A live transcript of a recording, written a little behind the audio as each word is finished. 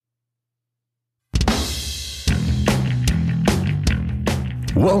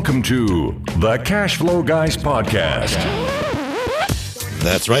Welcome to the Cash Flow Guys podcast.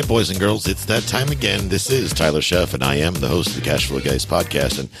 That's right, boys and girls. It's that time again. This is Tyler Sheff, and I am the host of the Cash Flow Guys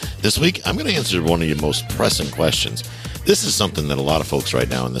podcast. And this week, I'm going to answer one of your most pressing questions. This is something that a lot of folks right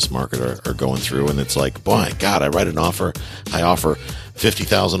now in this market are going through. And it's like, boy, God, I write an offer. I offer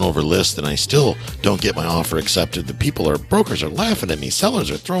 $50,000 over list, and I still don't get my offer accepted. The brokers are laughing at me. Sellers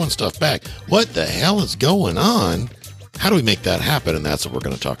are throwing stuff back. What the hell is going on? How do we make that happen? And that's what we're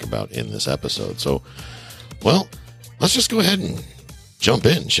going to talk about in this episode. So, well, let's just go ahead and jump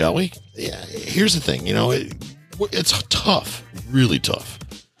in, shall we? Yeah. Here's the thing. It's tough, really tough,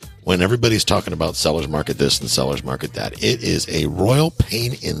 when everybody's talking about seller's market this and seller's market that. It is a royal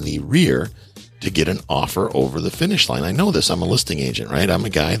pain in the rear to get an offer over the finish line. I know this. I'm a listing agent, right? I'm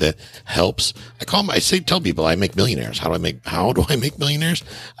a guy that helps. Tell people I make millionaires. How do I make millionaires?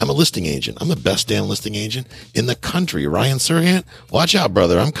 I'm a listing agent. I'm the best damn listing agent in the country. Ryan Serhant, watch out,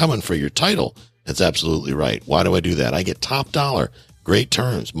 brother. I'm coming for your title. That's absolutely right. Why do I do that? I get top dollar, great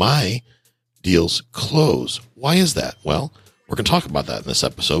terms. My deals close. Why is that? Well, we're going to talk about that in this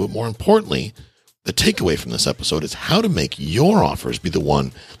episode, but more importantly, the takeaway from this episode is how to make your offers be the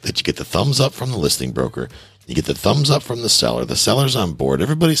one that you get the thumbs up from the listing broker. You get the thumbs up from the seller. The seller's on board.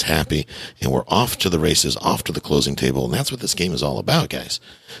 Everybody's happy, and we're off to the races, off to the closing table. And that's what this game is all about, guys.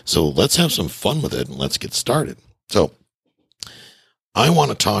 So let's have some fun with it, and let's get started. So I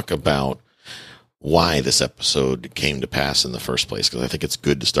want to talk about why this episode came to pass in the first place, because I think it's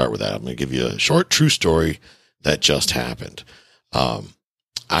good to start with that. I'm going to give you a short, true story that just happened.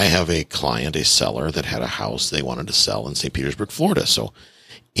 I have a client, a seller that had a house they wanted to sell in St. Petersburg, Florida. So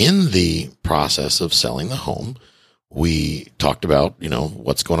in the process of selling the home, we talked about,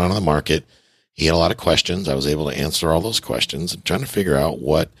 what's going on in the market. He had a lot of questions. I was able to answer all those questions and trying to figure out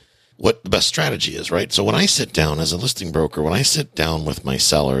what the best strategy is, right? So when I sit down as a listing broker, when I sit down with my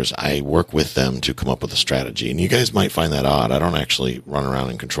sellers, I work with them to come up with a strategy. And you guys might find that odd. I don't actually run around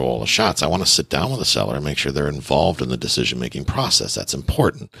and control all the shots. I want to sit down with a seller and make sure they're involved in the decision-making process. That's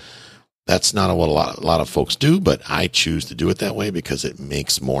important. That's not what a lot of folks do, but I choose to do it that way because it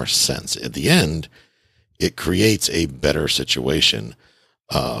makes more sense. At the end, it creates a better situation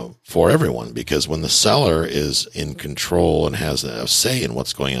for everyone, because when the seller is in control and has a say in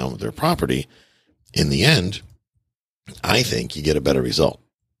what's going on with their property, in the end, I think you get a better result.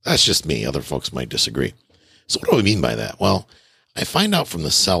 That's just me. Other folks might disagree. So what do I mean by that? Well, I find out from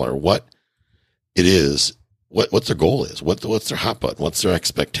the seller what it is, what their goal is, what's their hot button, what's their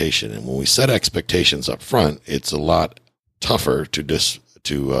expectation. And when we set expectations up front, it's a lot tougher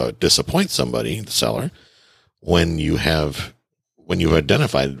to disappoint somebody, the seller, when you've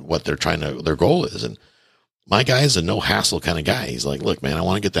identified what their goal is. And my guy is a no hassle kind of guy. He's like, look, man, I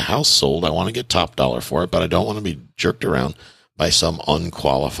want to get the house sold. I want to get top dollar for it, but I don't want to be jerked around by some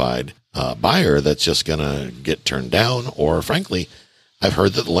unqualified buyer that's just going to get turned down. Or frankly, I've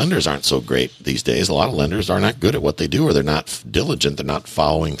heard that the lenders aren't so great these days. A lot of lenders are not good at what they do, or they're not diligent. They're not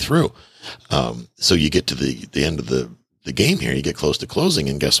following through. So you get to the end of the game here, you get close to closing,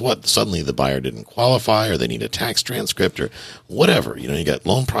 and guess what? Suddenly the buyer didn't qualify, or they need a tax transcript, or whatever. You got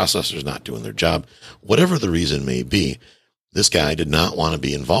loan processors not doing their job. Whatever the reason may be, this guy did not want to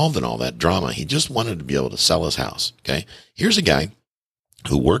be involved in all that drama. He just wanted to be able to sell his house. Okay. Here's a guy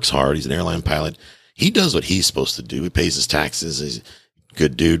who works hard. He's an airline pilot. He does what he's supposed to do. He pays his taxes. He's a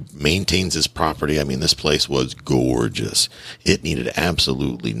good dude, maintains his property. I mean, this place was gorgeous. It needed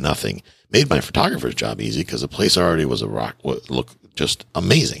absolutely nothing. Made my photographer's job easy because the place already was looked just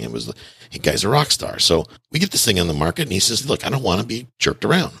amazing. The guy's a rock star. So we get this thing on the market, and he says, look, I don't want to be jerked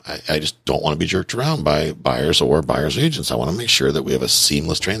around. I just don't want to be jerked around by buyers or buyers agents. I want to make sure that we have a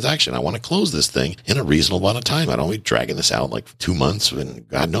seamless transaction. I want to close this thing in a reasonable amount of time. I don't want to be dragging this out like 2 months and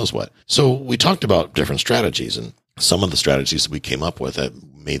God knows what. So we talked about different strategies, and some of the strategies that we came up with that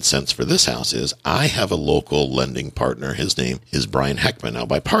made sense for this house is I have a local lending partner. His name is Brian Heckman. Now,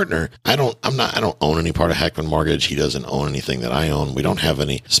 by partner, I don't own any part of Heckman Mortgage. He doesn't own anything that I own. We don't have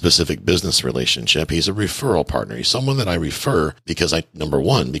any specific business relationship. He's a referral partner. He's someone that I refer because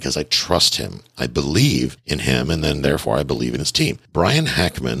because I trust him. I believe in him, and then therefore I believe in his team. Brian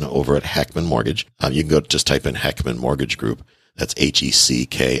Heckman over at Heckman Mortgage. You can go just type in Heckman Mortgage Group. That's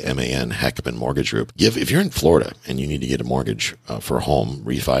Heckman, Heckman Mortgage Group. If you're in Florida and you need to get a mortgage for a home,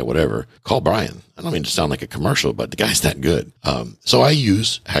 refi, whatever, call Brian. I don't mean to sound like a commercial, but the guy's that good. So I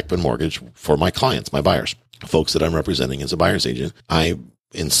use Heckman Mortgage for my clients, my buyers, folks that I'm representing as a buyer's agent. I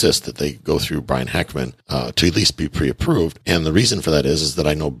insist that they go through Brian Heckman to at least be pre-approved. And the reason for that is that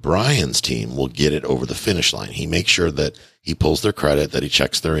I know Brian's team will get it over the finish line. He makes sure that he pulls their credit, that he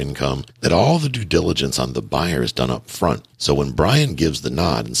checks their income, that all the due diligence on the buyer is done up front. So when Brian gives the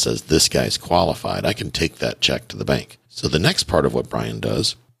nod and says, this guy's qualified, I can take that check to the bank. So the next part of what Brian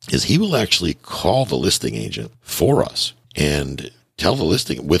does is he will actually call the listing agent for us and tell the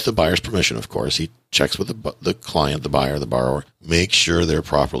listing, with the buyer's permission, of course. He checks with the client, the buyer, the borrower, make sure they're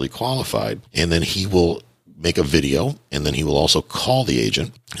properly qualified. And then he will make a video, and then he will also call the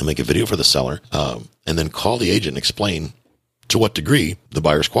agent and make a video for the seller, and then call the agent and explain to what degree the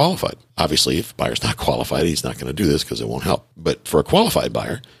buyer's qualified. Obviously, if the buyer's not qualified, he's not going to do this because it won't help. But for a qualified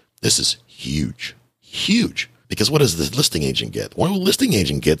buyer, this is huge, huge. Because what does the listing agent get? Well, the listing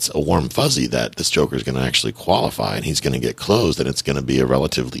agent gets a warm fuzzy that this joker is going to actually qualify and he's going to get closed and it's going to be a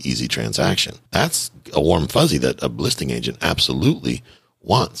relatively easy transaction. That's a warm fuzzy that a listing agent absolutely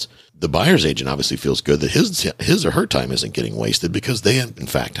wants. The buyer's agent obviously feels good that his or her time isn't getting wasted because they, in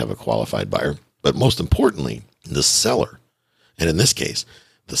fact, have a qualified buyer. But most importantly, the seller, and in this case,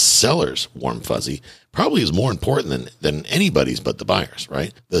 the seller's warm fuzzy probably is more important than anybody's but the buyer's,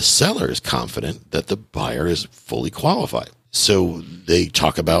 right? The seller is confident that the buyer is fully qualified. So they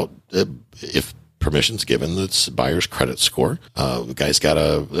talk about if permission's given, the buyer's credit score. The guy's got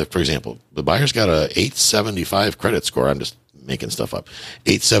for example, the buyer's got a 875 credit score. I'm just making stuff up.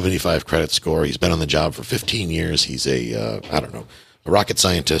 875 credit score. He's been on the job for 15 years. He's a rocket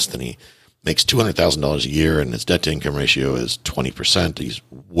scientist, and he makes $200,000 a year, and his debt to income ratio is 20%. He's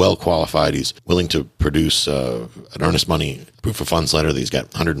well qualified. He's willing to produce an earnest money proof of funds letter that he's got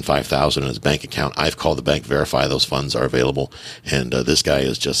 $105,000 in his bank account. I've called the bank, verify those funds are available, and this guy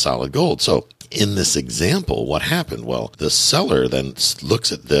is just solid gold. So in this example, what happened? Well, the seller then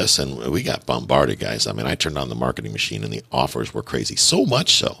looks at this, and we got bombarded, guys. I mean, I turned on the marketing machine, and the offers were crazy. So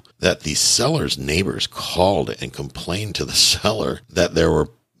much so that the seller's neighbors called and complained to the seller that there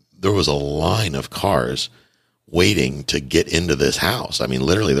was a line of cars waiting to get into this house. I mean,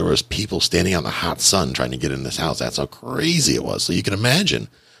 literally, there was people standing out in the hot sun trying to get in this house. That's how crazy it was. So you can imagine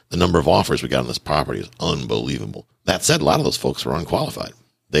the number of offers we got on this property is unbelievable. That said, a lot of those folks were unqualified.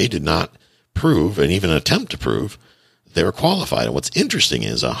 They did not prove and even attempt to prove they were qualified. And what's interesting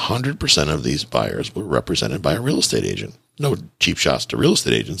is 100% of these buyers were represented by a real estate agent. No cheap shots to real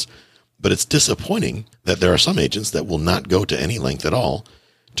estate agents, but it's disappointing that there are some agents that will not go to any length at all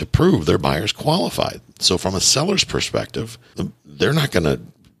to prove their buyer's qualified. So from a seller's perspective, the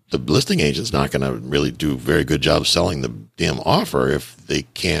listing agent's not going to really do a very good job selling the damn offer if they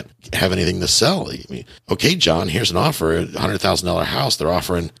can't have anything to sell. I mean, okay, John, here's an offer, a $100,000 house. They're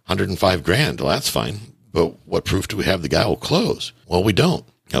offering $105,000. Well, that's fine. But what proof do we have the guy will close? Well, we don't.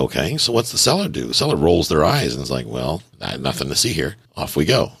 Okay, so what's the seller do? The seller rolls their eyes and is like, well, I have nothing to see here. Off we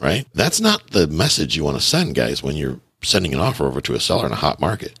go, right? That's not the message you want to send, guys, when you're sending an offer over to a seller in a hot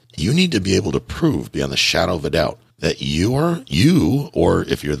market. You need to be able to prove beyond the shadow of a doubt that you, or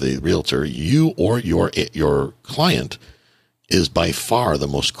if you're the realtor, you or your client is by far the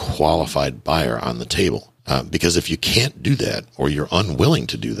most qualified buyer on the table. Because if you can't do that, or you're unwilling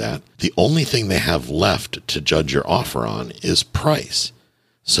to do that, the only thing they have left to judge your offer on is price.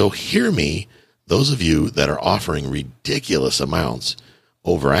 So hear me, those of you that are offering ridiculous amounts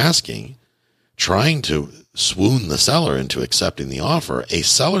over asking, trying to swoon the seller into accepting the offer. A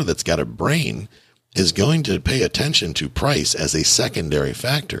seller that's got a brain is going to pay attention to price as a secondary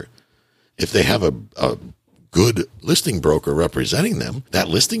factor. If they have a good listing broker representing them, that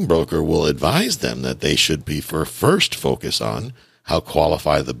listing broker will advise them that they should be first focus on how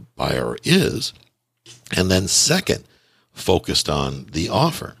qualified the buyer is, and then second, focused on the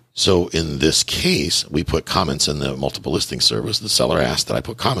offer. So in this case, we put comments in the multiple listing service. The seller asked that I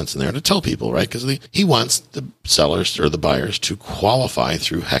put comments in there to tell people, right? Because he wants the sellers or the buyers to qualify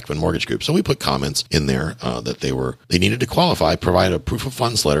through Heckman Mortgage Group. So we put comments in there that they needed to qualify, provide a proof of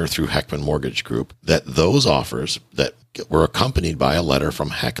funds letter through Heckman Mortgage Group, that those offers that were accompanied by a letter from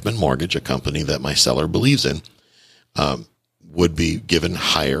Heckman Mortgage, a company that my seller believes in, would be given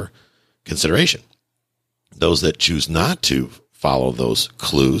higher consideration. Those that choose not to follow those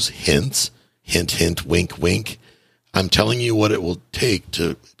clues, hints, hint, wink, wink. I'm telling you what it will take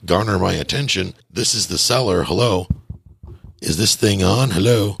to garner my attention. This is the seller. Hello. Is this thing on?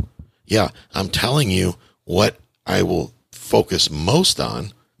 Hello. Yeah, I'm telling you what I will focus most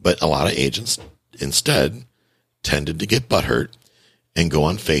on, but a lot of agents instead tended to get butthurt and go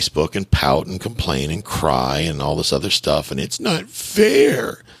on Facebook and pout and complain and cry and all this other stuff. And it's not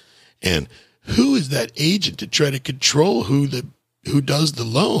fair. And who is that agent to try to control who does the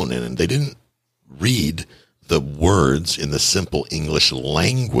loan? And they didn't read the words in the simple English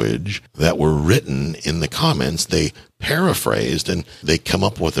language that were written in the comments. They paraphrased and they come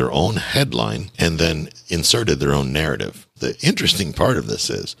up with their own headline and then inserted their own narrative. The interesting part of this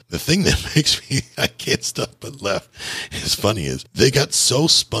is the thing that makes me, I can't stop but laugh, is funny is they got so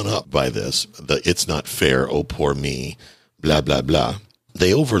spun up by this, the it's not fair, oh poor me, blah, blah, blah.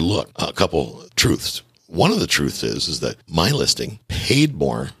 They overlook a couple truths. One of the truths is that my listing paid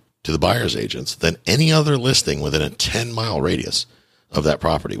more to the buyer's agents than any other listing within a 10-mile radius of that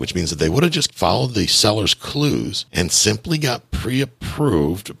property, which means that they would have just followed the seller's clues and simply got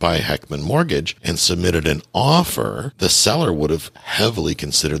pre-approved by Heckman Mortgage and submitted an offer. The seller would have heavily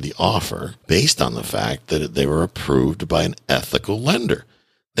considered the offer based on the fact that they were approved by an ethical lender.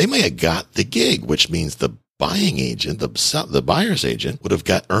 They may have got the gig, which means the buying agent, the buyer's agent, would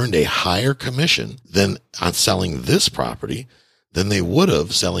have earned a higher commission than on selling this property than they would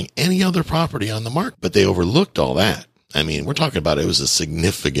have selling any other property on the market. But they overlooked all that. I mean, we're talking about it was a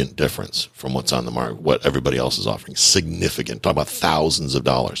significant difference from what's on the market, what everybody else is offering. Significant. Talk about thousands of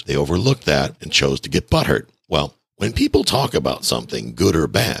dollars. They overlooked that and chose to get butthurt. Well, when people talk about something, good or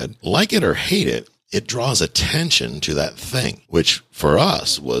bad, like it or hate it, it draws attention to that thing, which for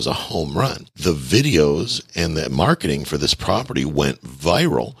us was a home run. The videos and the marketing for this property went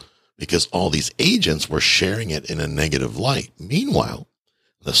viral because all these agents were sharing it in a negative light. Meanwhile,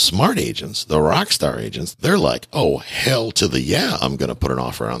 the smart agents, the rock star agents, they're like, oh, hell to the yeah, I'm going to put an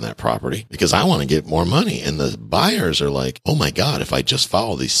offer on that property because I want to get more money. And the buyers are like, oh my God, if I just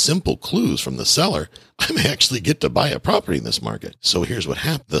follow these simple clues from the seller, I may actually get to buy a property in this market. So here's what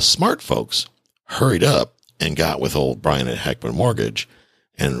happened. The smart folks hurried up and got with old Brian at Heckman Mortgage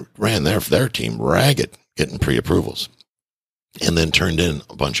and ran their team ragged, getting pre-approvals, and then turned in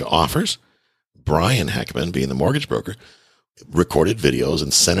a bunch of offers. Brian Heckman, being the mortgage broker, recorded videos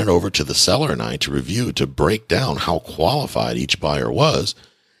and sent it over to the seller and I to review, to break down how qualified each buyer was.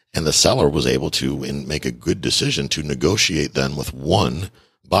 And the seller was able to make a good decision to negotiate then with one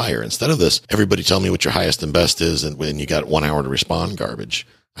buyer. Instead of this, everybody tell me what your highest and best is, and when you got 1 hour to respond garbage.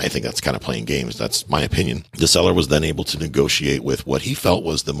 I think that's kind of playing games. That's my opinion. The seller was then able to negotiate with what he felt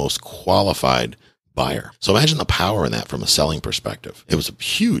was the most qualified buyer. So imagine the power in that from a selling perspective. It was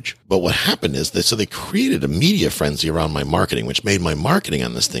huge. But what happened is that, so they created a media frenzy around my marketing, which made my marketing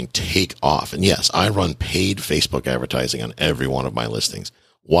on this thing take off. And yes, I run paid Facebook advertising on every one of my listings.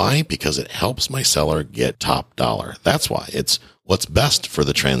 Why? Because it helps my seller get top dollar. That's why. It's what's best for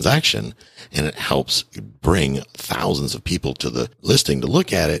the transaction, and it helps bring thousands of people to the listing to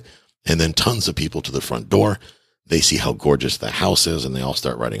look at it, and then tons of people to the front door. They see how gorgeous the house is, and they all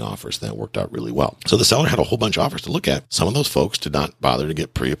start writing offers. And that worked out really well. So the seller had a whole bunch of offers to look at. Some of those folks did not bother to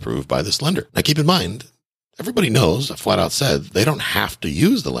get pre-approved by this lender. Now, keep in mind, everybody knows, I flat out said, they don't have to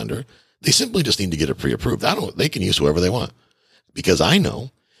use the lender. They simply just need to get it pre-approved. They can use whoever they want. Because I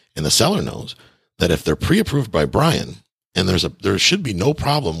know, and the seller knows, that if they're pre-approved by Brian, and there should be no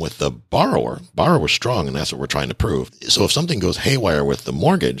problem with the borrower's strong, and that's what we're trying to prove. So if something goes haywire with the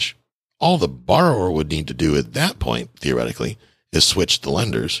mortgage, all the borrower would need to do at that point, theoretically, is switch the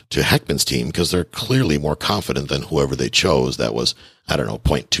lenders to Heckman's team, because they're clearly more confident than whoever they chose. That was,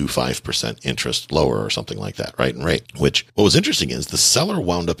 0.25% interest lower or something like that, right? And rate, which what was interesting is the seller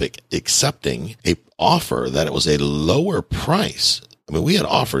wound up accepting a offer that it was a lower price. I mean, we had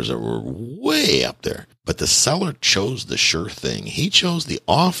offers that were way up there, but the seller chose the sure thing. He chose the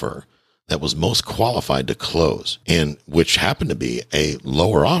offer that was most qualified to close, and which happened to be a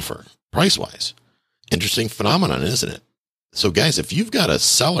lower offer price-wise. Interesting phenomenon, isn't it? So guys, if you've got a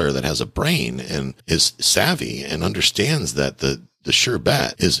seller that has a brain and is savvy and understands that the sure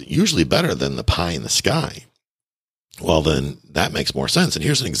bet is usually better than the pie in the sky, well, then that makes more sense. And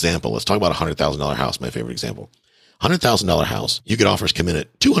here's an example. Let's talk about a $100,000 house, my favorite example. $100,000 house, you get offers come in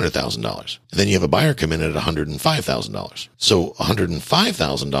at $200,000. And then you have a buyer come in at $105,000. So a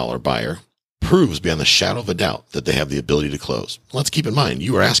 $105,000 buyer proves beyond the shadow of a doubt that they have the ability to close. Let's keep in mind,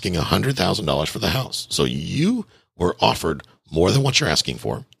 you were asking $100,000 for the house. So you were offered more than what you're asking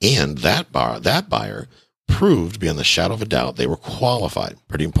for. And that buyer proved beyond the shadow of a doubt they were qualified.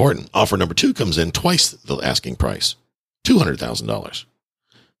 Pretty important. Offer number 2 comes in twice the asking price, $200,000,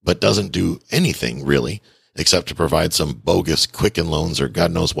 but doesn't do anything really except to provide some bogus Quicken Loans or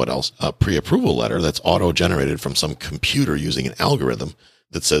God knows what else, a pre-approval letter that's auto-generated from some computer using an algorithm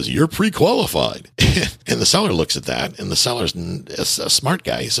that says you're pre-qualified. And the seller looks at that, and the seller's a smart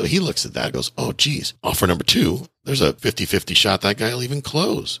guy, so he looks at that and goes, oh, geez, offer number 2, there's a 50-50 shot that guy will even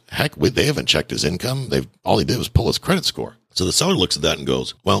close. Heck, they haven't checked his income. All he did was pull his credit score. So the seller looks at that and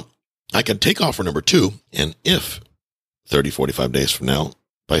goes, well, I can take offer number 2, and if 30, 45 days from now,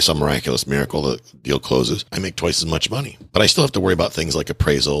 by some miraculous miracle, the deal closes. I make twice as much money, but I still have to worry about things like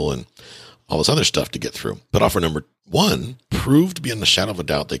appraisal and all this other stuff to get through. But offer number 1 proved beyond a shadow of a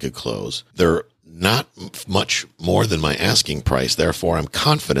doubt they could close. They're not much more than my asking price. Therefore, I'm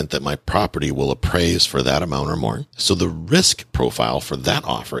confident that my property will appraise for that amount or more. So the risk profile for that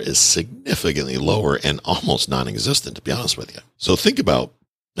offer is significantly lower and almost non-existent, to be honest with you. So think about,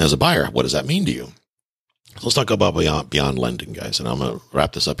 as a buyer, what does that mean to you? Let's talk about beyond lending, guys, and I'm going to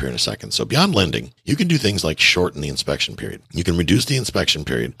wrap this up here in a second. So beyond lending, you can do things like shorten the inspection period. You can reduce the inspection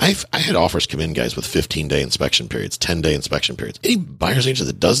period. I had offers come in, guys, with 15-day inspection periods, 10-day inspection periods. Any buyer's agent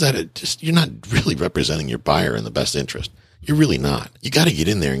that does that, you're not really representing your buyer in the best interest. You're really not. You got to get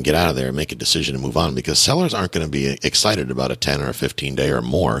in there and get out of there and make a decision and move on, because sellers aren't going to be excited about a 10 or a 15-day or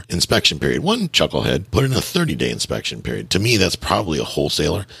more inspection period. One chucklehead put in a 30-day inspection period. To me, that's probably a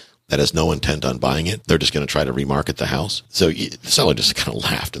wholesaler that has no intent on buying it. They're just going to try to remarket the house. So the seller just kind of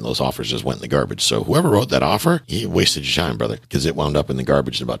laughed, and those offers just went in the garbage. So whoever wrote that offer, you wasted your time, brother, because it wound up in the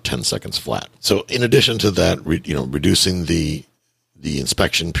garbage in about 10 seconds flat. So in addition to that, reducing the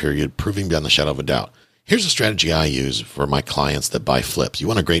inspection period, proving beyond the shadow of a doubt, here's a strategy I use for my clients that buy flips. You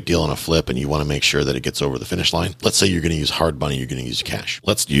want a great deal on a flip and you want to make sure that it gets over the finish line. Let's say you're going to use hard money, you're going to use cash.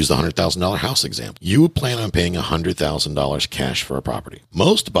 Let's use the $100,000 house example. You plan on paying $100,000 cash for a property.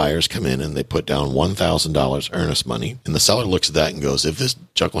 Most buyers come in and they put down $1,000 earnest money, and the seller looks at that and goes, if this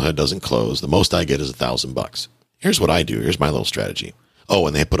chucklehead doesn't close, the most I get is $1,000. Here's what I do. Here's my little strategy. Oh,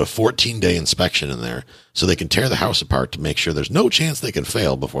 and they put a 14-day inspection in there so they can tear the house apart to make sure there's no chance they can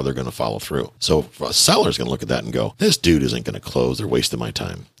fail before they're going to follow through. So a seller's going to look at that and go, this dude isn't going to close. They're wasting my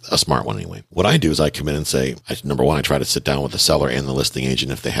time. A smart one anyway. What I do is I come in and say, number 1, I try to sit down with the seller and the listing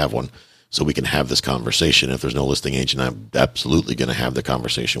agent if they have one, so we can have this conversation. If there's no listing agent, I'm absolutely going to have the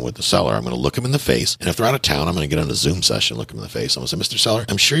conversation with the seller. I'm going to look them in the face. And if they're out of town, I'm going to get on a Zoom session, look them in the face. I'm going to say, Mr. Seller,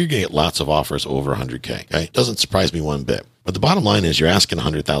 I'm sure you're going to get lots of offers over $100K. Okay? Doesn't surprise me one bit. But the bottom line is you're asking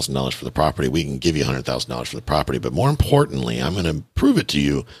 $100,000 for the property. We can give you $100,000 for the property. But more importantly, I'm going to prove it to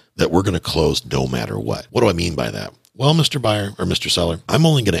you that we're going to close no matter what. What do I mean by that? Well, Mr. Buyer or Mr. Seller, I'm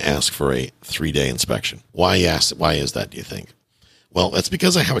only going to ask for a 3-day inspection. Why is that, do you think? Well, that's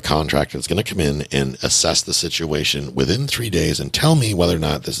because I have a contractor that's going to come in and assess the situation within 3 days and tell me whether or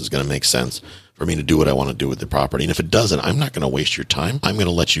not this is going to make sense for me to do what I want to do with the property. And if it doesn't, I'm not going to waste your time. I'm going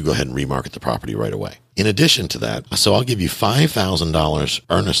to let you go ahead and remarket the property right away. In addition to that, so I'll give you $5,000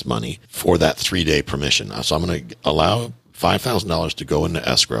 earnest money for that 3-day permission. So I'm going to allow $5,000 to go into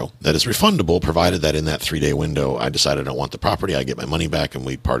escrow that is refundable, provided that in that 3-day window, I decide I don't want the property, I get my money back, and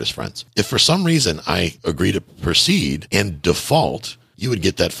we part as friends. If for some reason I agree to proceed and default, you would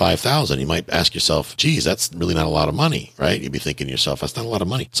get that $5,000. You might ask yourself, geez, that's really not a lot of money, right? You'd be thinking to yourself, that's not a lot of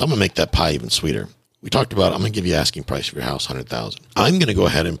money. So I'm going to make that pie even sweeter. We talked about, I'm going to give you asking price for your house, $100,000. I'm going to go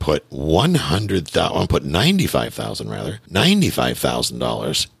ahead and put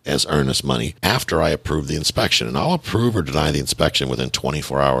 $95,000 as earnest money after I approve the inspection. And I'll approve or deny the inspection within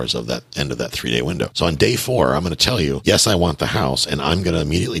 24 hours of that end of that 3-day window. So on day 4, I'm going to tell you, yes, I want the house, and I'm going to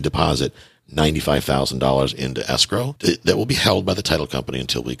immediately deposit $95,000 into escrow that will be held by the title company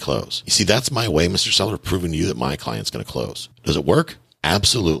until we close. You see, that's my way, Mr. Seller, of proving to you that my client's going to close. Does it work?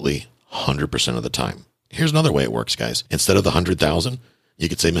 Absolutely. 100% of the time. Here's another way it works, guys. Instead of the $100,000, you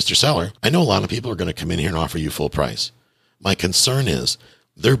could say, Mr. Seller, I know a lot of people are going to come in here and offer you full price. My concern is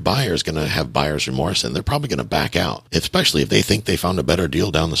their buyer's going to have buyer's remorse, and they're probably going to back out, especially if they think they found a better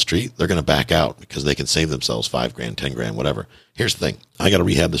deal down the street. They're going to back out because they can save themselves $5,000, $10,000, whatever. Here's the thing. I got to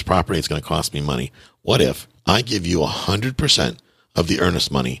rehab this property. It's going to cost me money. What if I give you 100% of the earnest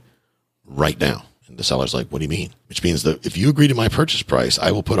money right now? And the seller's like, what do you mean? Which means that if you agree to my purchase price,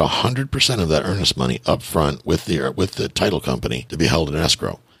 I will put 100% of that earnest money up front with the title company to be held in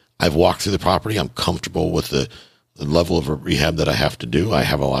escrow. I've walked through the property. I'm comfortable with the level of rehab that I have to do. I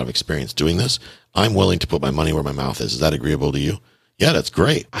have a lot of experience doing this. I'm willing to put my money where my mouth is. Is that agreeable to you? Yeah, that's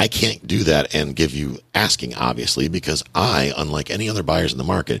great. I can't do that and give you asking, obviously, because I, unlike any other buyers in the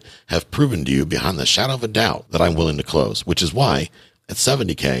market, have proven to you beyond the shadow of a doubt that I'm willing to close, which is why at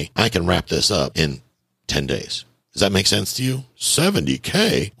 $70K, I can wrap this up in 10 days. Does that make sense to you?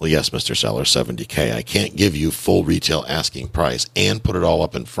 $70K? Well, yes, Mr. Seller, $70K. I can't give you full retail asking price and put it all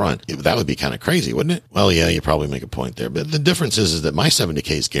up in front. That would be kind of crazy, wouldn't it? Well, yeah, you probably make a point there. But the difference is that my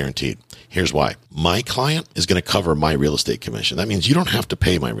 $70K is guaranteed. Here's why. My client is going to cover my real estate commission. That means you don't have to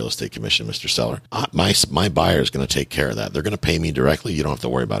pay my real estate commission, Mr. Seller. My buyer is going to take care of that. They're going to pay me directly. You don't have to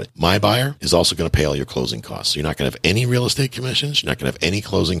worry about it. My buyer is also going to pay all your closing costs. So you're not going to have any real estate commissions. You're not going to have any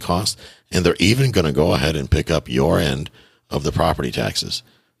closing costs. And they're even going to go ahead and pick up your end of the property taxes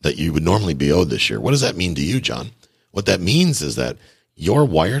that you would normally be owed this year. What does that mean to you, John? What that means is that your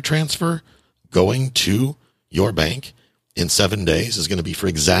wire transfer going to your bank in 7 days is going to be for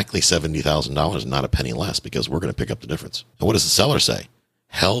exactly $70,000 and not a penny less, because we're going to pick up the difference. And what does the seller say?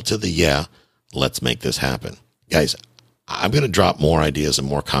 Hell to the yeah, let's make this happen. Guys, I'm going to drop more ideas and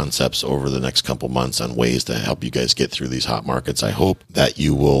more concepts over the next couple months on ways to help you guys get through these hot markets. I hope that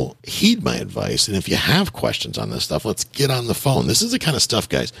you will heed my advice. And if you have questions on this stuff, let's get on the phone. This is the kind of stuff,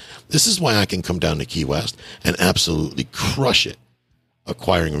 guys. This is why I can come down to Key West and absolutely crush it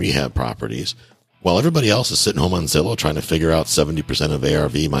acquiring rehab properties while everybody else is sitting home on Zillow trying to figure out 70% of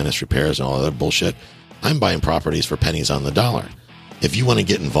ARV minus repairs and all that other bullshit. I'm buying properties for pennies on the dollar. If you want to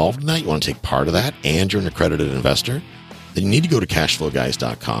get involved in that, you want to take part of that, and you're an accredited investor, then you need to go to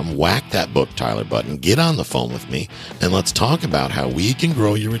cashflowguys.com, whack that book Tyler button, get on the phone with me, and let's talk about how we can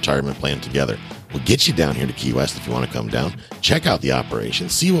grow your retirement plan together. We'll get you down here to Key West if you want to come down, check out the operation,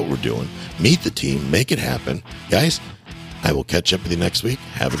 see what we're doing, meet the team, make it happen. Guys, I will catch up with you next week.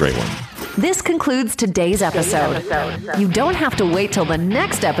 Have a great one. This concludes today's episode. You don't have to wait till the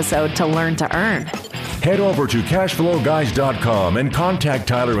next episode to learn to earn. Head over to cashflowguys.com and contact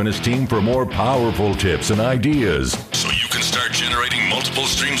Tyler and his team for more powerful tips and ideas, so you can start generating multiple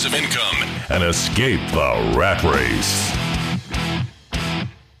streams of income and escape the rat race.